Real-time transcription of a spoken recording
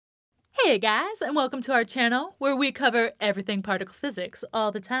Hey guys, and welcome to our channel where we cover everything particle physics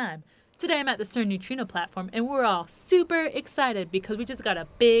all the time. Today I'm at the CERN neutrino platform and we're all super excited because we just got a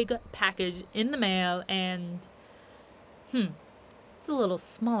big package in the mail and it's a little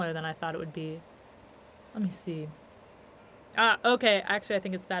smaller than I thought it would be. Let me see. Okay, actually I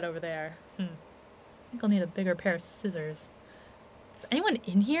think it's that over there. I think I'll need a bigger pair of scissors. Is anyone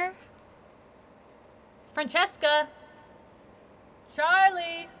in here? Francesca?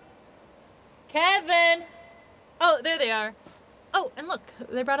 Charlie? Kevin! Oh, there they are. Oh, and look,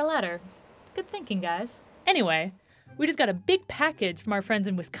 they brought a ladder. Good thinking, guys. Anyway, we just got a big package from our friends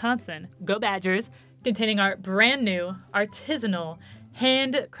in Wisconsin, Go Badgers, containing our brand new, artisanal,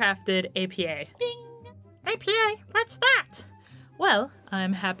 handcrafted APA. Bing! APA, what's that? Well,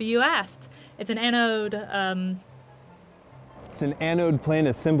 I'm happy you asked. It's an anode, It's an anode plane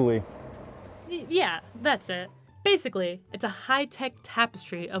assembly. Yeah, that's it. Basically, it's a high-tech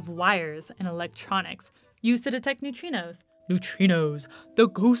tapestry of wires and electronics used to detect neutrinos. Neutrinos, the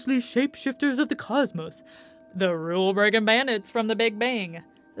ghostly shapeshifters of the cosmos. The rule-breaking bandits from the Big Bang.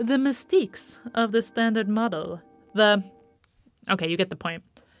 The mystiques of the Standard Model. Okay, you get the point.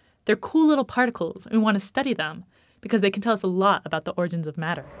 They're cool little particles, and we want to study them because they can tell us a lot about the origins of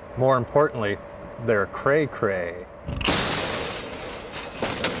matter. More importantly, they're cray-cray.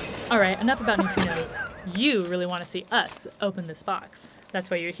 All right, enough about neutrinos. You really want to see us open this box. That's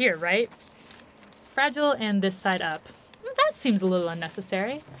why you're here, right? Fragile and this side up. That seems a little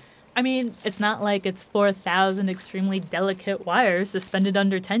unnecessary. I mean, it's not like it's 4,000 extremely delicate wires suspended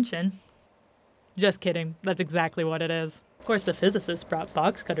under tension. Just kidding. That's exactly what it is. Of course, the physicists brought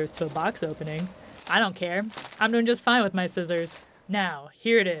box cutters to a box opening. I don't care. I'm doing just fine with my scissors. Now,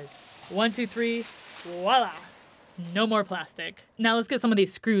 here it is. 1, 2, 3, voila! No more plastic. Now let's get some of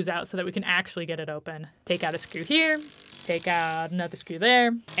these screws out so that we can actually get it open. Take out a screw here, take out another screw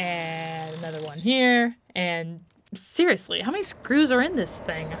there, and another one here. And seriously, how many screws are in this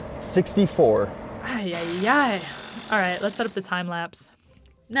thing? 64. Ay, ay, ay. All right, let's set up the time lapse.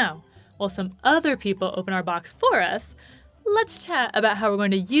 Now, while some other people open our box for us, let's chat about how we're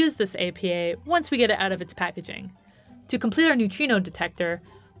going to use this APA once we get it out of its packaging. To complete our neutrino detector,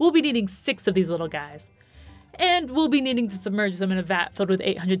 we'll be needing 6 of these little guys. And we'll be needing to submerge them in a vat filled with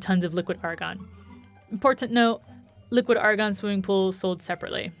 800 tons of liquid argon. Important note, liquid argon swimming pools sold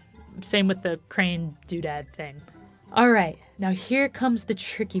separately. Same with the crane doodad thing. Alright, now here comes the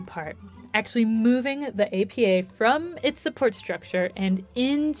tricky part. Actually moving the APA from its support structure and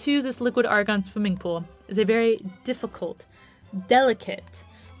into this liquid argon swimming pool is a very difficult, delicate,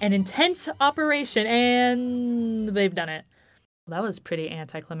 and intense operation, and they've done it. Well, that was pretty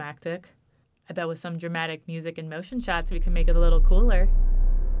anticlimactic. I bet with some dramatic music and motion shots we can make it a little cooler.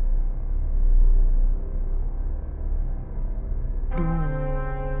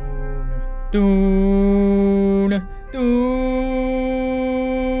 Dune, dune,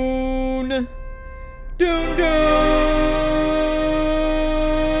 dune, dune,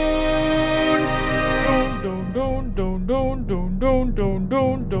 dune, dune, dune, dune, dune, dune,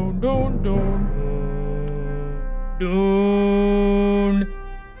 dune, dune, dune, dune, dune, dune.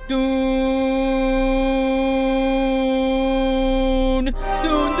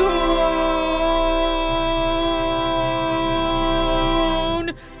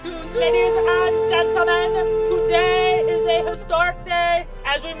 Ladies and gentlemen, today is a historic day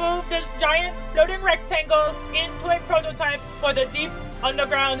as we move this giant floating rectangle into a prototype for the Deep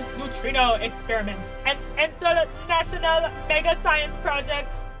Underground Neutrino Experiment, an international mega science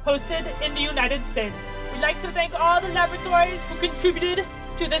project hosted in the United States. We'd like to thank all the laboratories who contributed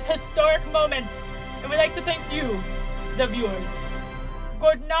to this historic moment, and we'd like to thank you, the viewers.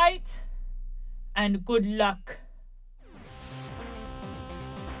 Good night and good luck.